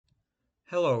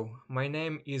Hello, my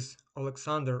name is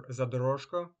Alexander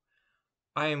Zadoroshko.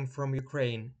 I am from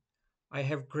Ukraine. I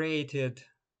have created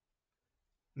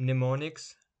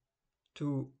mnemonics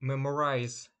to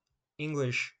memorize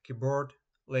English keyboard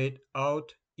laid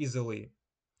out easily.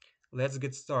 Let's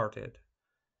get started.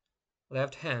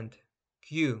 Left hand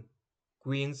Q,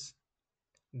 queens,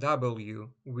 W,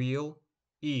 wheel,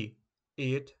 E,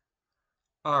 it,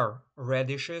 R,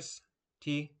 radishes,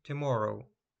 T, tomorrow.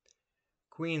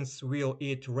 Queens will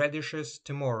eat radishes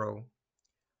tomorrow.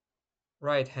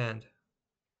 Right hand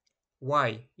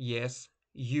Y, yes,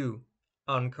 U,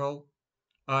 uncle,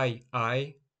 I,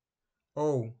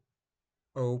 O,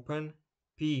 open,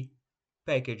 P,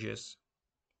 packages.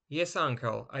 Yes,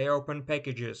 uncle, I open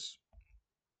packages.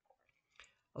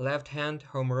 Left hand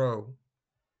home row.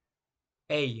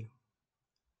 A,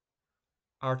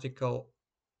 article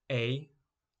A,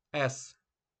 S,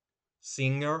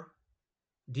 singer,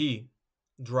 D,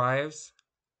 drives,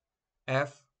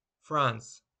 F,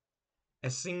 France. A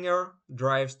singer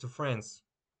drives to France.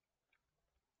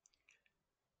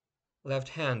 Left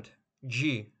hand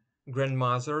G,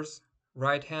 grandmother's,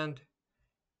 right hand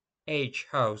H,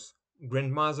 house,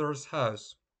 grandmother's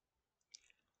house.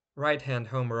 Right hand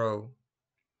home row.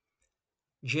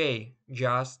 J,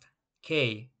 just,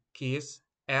 K, kiss,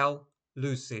 L,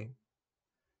 Lucy,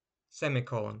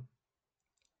 semicolon.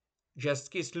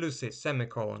 Just kiss Lucy,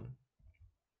 semicolon.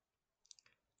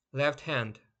 Left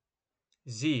hand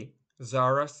Z,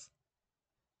 Zaras,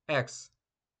 X,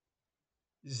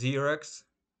 Xerox,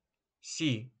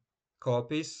 C,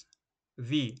 copies,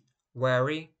 V,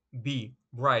 very, B,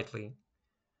 brightly.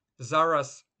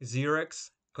 Zaras,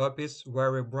 Xerox, copies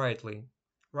very brightly.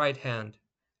 Right hand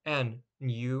N,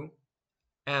 new,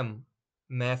 M,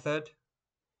 method,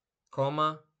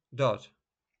 comma, dot.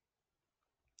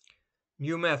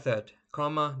 New method,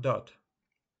 comma, dot.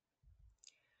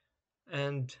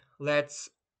 And let's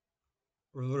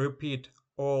repeat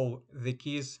all the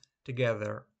keys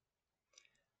together.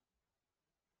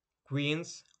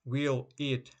 Queens will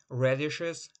eat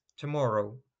radishes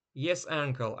tomorrow. Yes,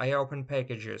 uncle, I open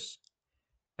packages.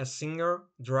 A singer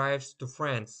drives to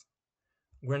France.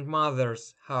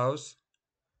 Grandmother's house.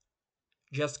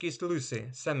 Just kiss Lucy,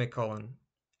 semicolon.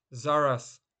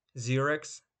 Zara's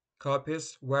Xerox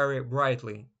copies very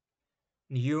brightly.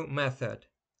 New method,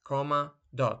 comma,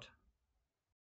 dot.